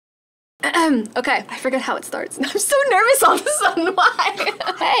Okay, I forget how it starts. I'm so nervous all of a sudden, why?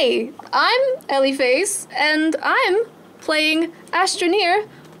 Hey, I'm Elliface, and I'm playing Astroneer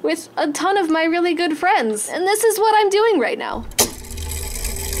with a ton of my really good friends. And this is what I'm doing right now.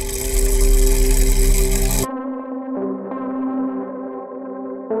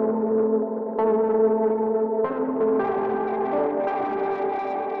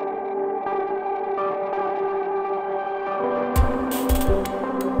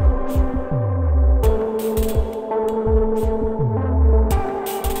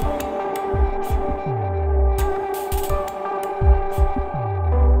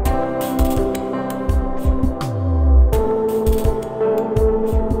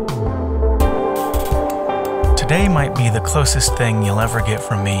 Today might be the closest thing you'll ever get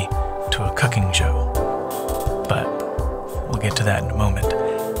from me to a cooking show. But we'll get to that in a moment.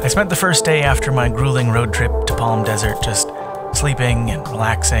 I spent the first day after my grueling road trip to Palm Desert just sleeping and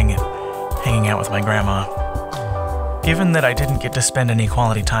relaxing and hanging out with my grandma. Given that I didn't get to spend any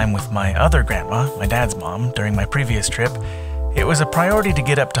quality time with my other grandma, my dad's mom, during my previous trip, it was a priority to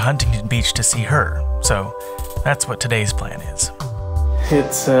get up to Huntington Beach to see her. So that's what today's plan is.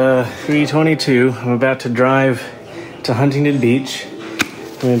 It's 3:22. I'm about to drive to Huntington Beach.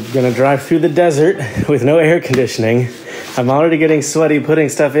 I'm gonna drive through the desert with no air conditioning. I'm already getting sweaty putting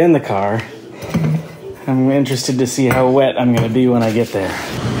stuff in the car. I'm interested to see how wet I'm gonna be when I get there.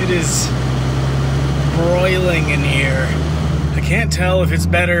 It is broiling in here. I can't tell if it's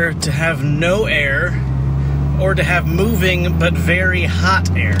better to have no air or to have moving but very hot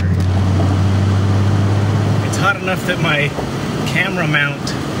air. It's hot enough that my camera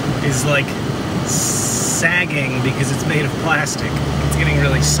mount is like sagging because it's made of plastic. It's getting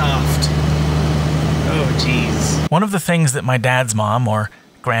really soft. Oh geez. One of the things that my dad's mom, or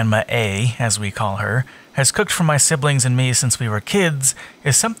Grandma A as we call her, has cooked for my siblings and me since we were kids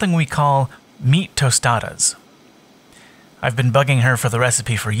is something we call meat tostadas. I've been bugging her for the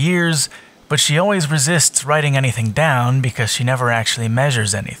recipe for years, but she always resists writing anything down because she never actually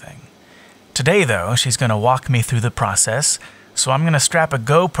measures anything. Today though, she's going to walk me through the process. So I'm going to strap a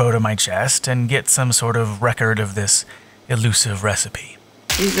GoPro to my chest and get some sort of record of this elusive recipe.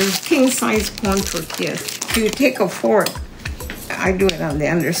 These are king-size corn tortillas. You take a fork, I do it on the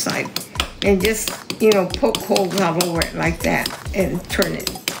underside, and just, poke holes all over it like that and turn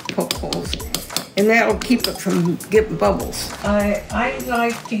it, poke holes. And that'll keep it from getting bubbles. I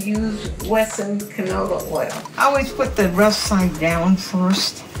like to use Wesson canola oil. I always put the rough side down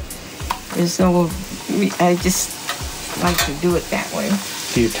first. I just like to do it that way.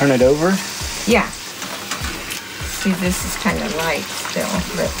 Do you turn it over? Yeah. See, this is kind of light still,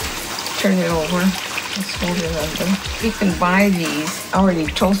 but turn it over. Just hold it under. You can buy these already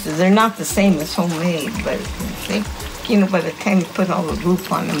toasted. They're not the same as homemade, but they, by the time you put all the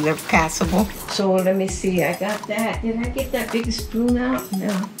goop on them, they're passable. So let me see. I got that. Did I get that big spoon out?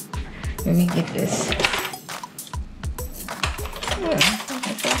 No. Let me get this.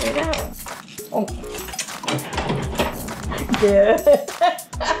 I got it out. Oh. Yeah.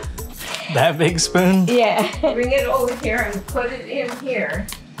 That big spoon? Yeah. Bring it over here and put it in here.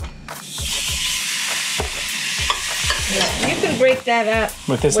 Yeah, you can break that up.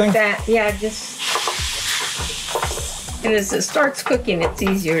 With this thing? That, yeah, just. And as it starts cooking, it's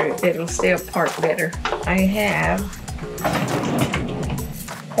easier. It'll stay apart better. I have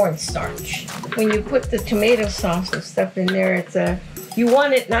cornstarch. When you put the tomato sauce and stuff in there, you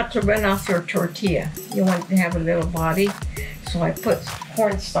want it not to run off your tortilla. You want it to have a little body. So I put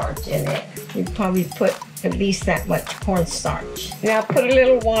cornstarch in it. You probably put at least that much cornstarch. Now put a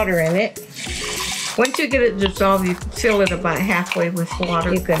little water in it. Once you get it dissolved, you fill it about halfway with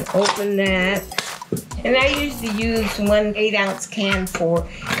water. You can open that. And I usually use 1 8-ounce can for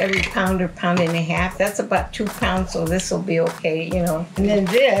every pound or pound and a half. That's about 2 pounds, so this will be okay, And then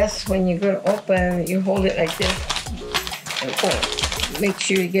this, when you're going to open, you hold it like this. And make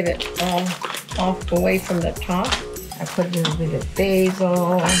sure you get it all off away from the top. I put a little bit of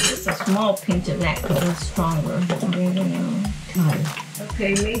basil. Just a small pinch of that because it's stronger.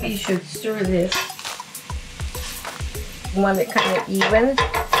 Okay, maybe you should stir this. You want it kind of even.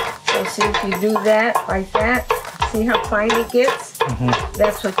 So see if you do that, like that. See how fine it gets? Mm-hmm.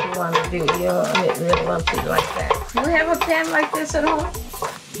 That's what you want to do. You don't want it real lumpy like that. Do you have a pan like this at home?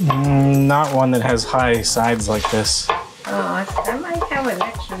 Not one that has high sides like this. Oh, I might have an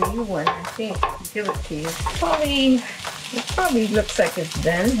extra new one, I think. I'll give it to you. It probably looks like it's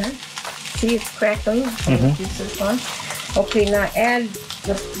done, huh? See, it's crackling. This one. Okay, now add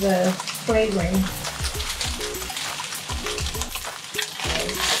the flavoring.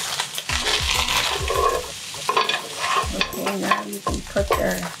 Okay, now you can put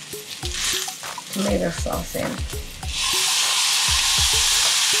the tomato sauce in.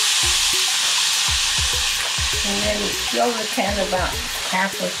 And then fill the can about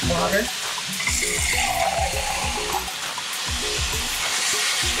half with water.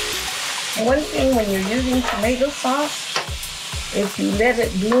 And one thing when you're using tomato sauce, if you let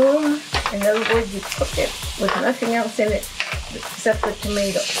it bloom, in other words, you cook it with nothing else in it except the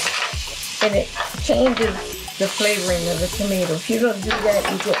tomato, and it changes the flavoring of the tomato. If you don't do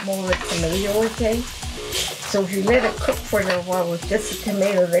that, you get more of a tomato taste. So if you let it cook for a little while with just the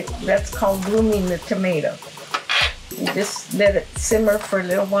tomato, that's called blooming the tomato. You just let it simmer for a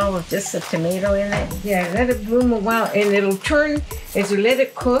little while with just the tomato in it. Yeah, let it bloom a while, and it'll turn, as you let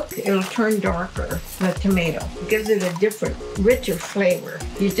it cook, it'll turn darker, the tomato. It gives it a different, richer flavor.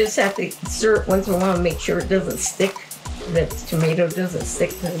 You just have to stir it once in a while to make sure it doesn't stick, that the tomato doesn't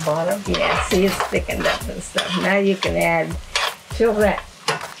stick to the bottom. Yeah, see, it's thickened up and stuff. Now you can fill that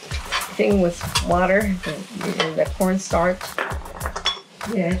thing with water, the cornstarch.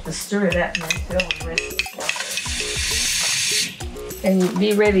 You have to stir that and then fill the rest with water. And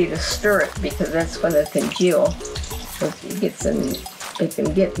be ready to stir it because that's when it congeal. It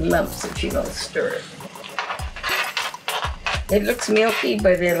can get lumps if you don't stir it. It looks milky,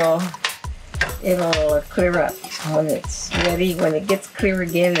 but it'll clear up when it's ready. When it gets clear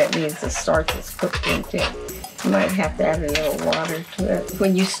again, that means the starch is cooked into it. You might have to add a little water to it.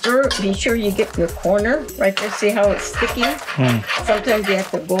 When you stir, be sure you get the corner right there. See how it's sticky? Sometimes you have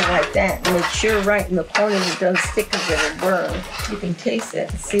to go like that and make sure right in the corner it doesn't stick because it'll burn. You can taste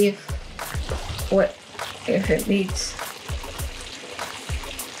it and see if it needs.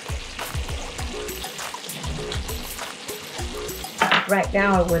 Right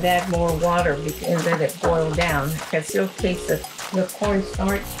now I would add more water and let it boil down because you'll taste the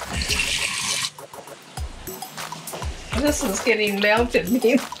cornstarch. This is getting melted. I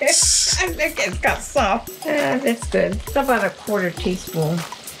think it's got soft. That's good. It's about a quarter teaspoon.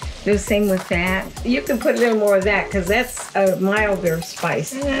 Do the same with that. You can put a little more of that because that's a milder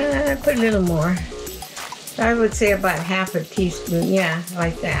spice. Put a little more. I would say about half a teaspoon. Yeah,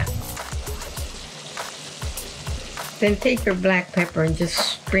 like that. Then take your black pepper and just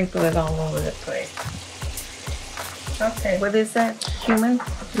sprinkle it all over the place. Okay, what is that? Cumin?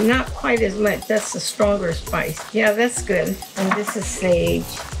 Not quite as much. That's the stronger spice. Yeah, that's good. And this is sage.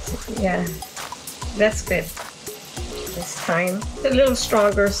 Yeah, that's good. This time. It's a little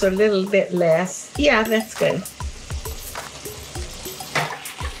stronger, so a little bit less. Yeah, that's good.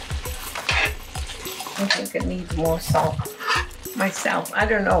 I think it needs more salt. Myself, I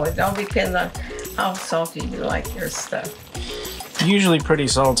don't know. It all depends on how salty you like your stuff. Usually pretty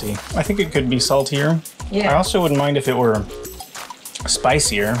salty. I think it could be saltier. Yeah. I also wouldn't mind if it were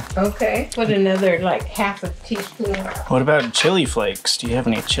spicier. Okay. Put another like half a teaspoon. What about chili flakes? Do you have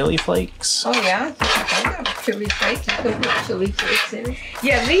any chili flakes? Oh yeah, I have chili flakes. You can put chili flakes in it.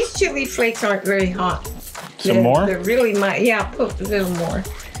 Yeah, these chili flakes aren't very hot. Some more? They're really yeah, put a little more.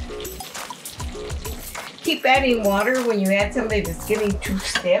 Keep adding water when you add something that's getting too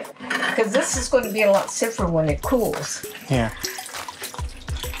stiff, because this is going to be a lot stiffer when it cools. Yeah.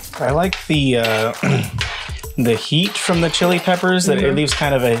 I like the heat from the chili peppers, that it leaves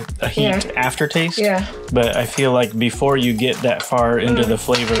kind of a heat aftertaste. Yeah. But I feel like before you get that far into the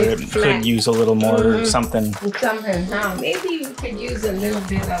flavor, it could use a little more or something. Now, maybe you could use a little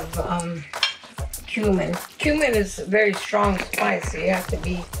bit of cumin. Cumin is a very strong spice, so you have to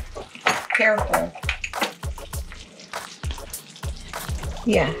be careful.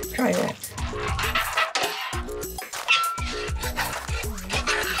 Yeah, try that.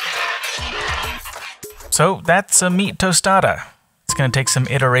 So that's a meat tostada. It's going to take some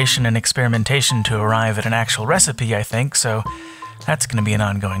iteration and experimentation to arrive at an actual recipe, I think, so that's going to be an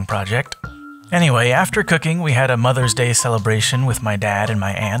ongoing project. Anyway, after cooking, we had a Mother's Day celebration with my dad and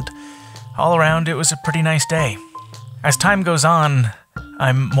my aunt. All around, it was a pretty nice day. As time goes on,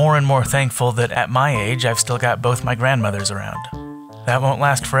 I'm more and more thankful that at my age, I've still got both my grandmothers around. That won't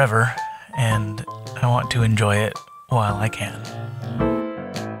last forever, and I want to enjoy it while I can.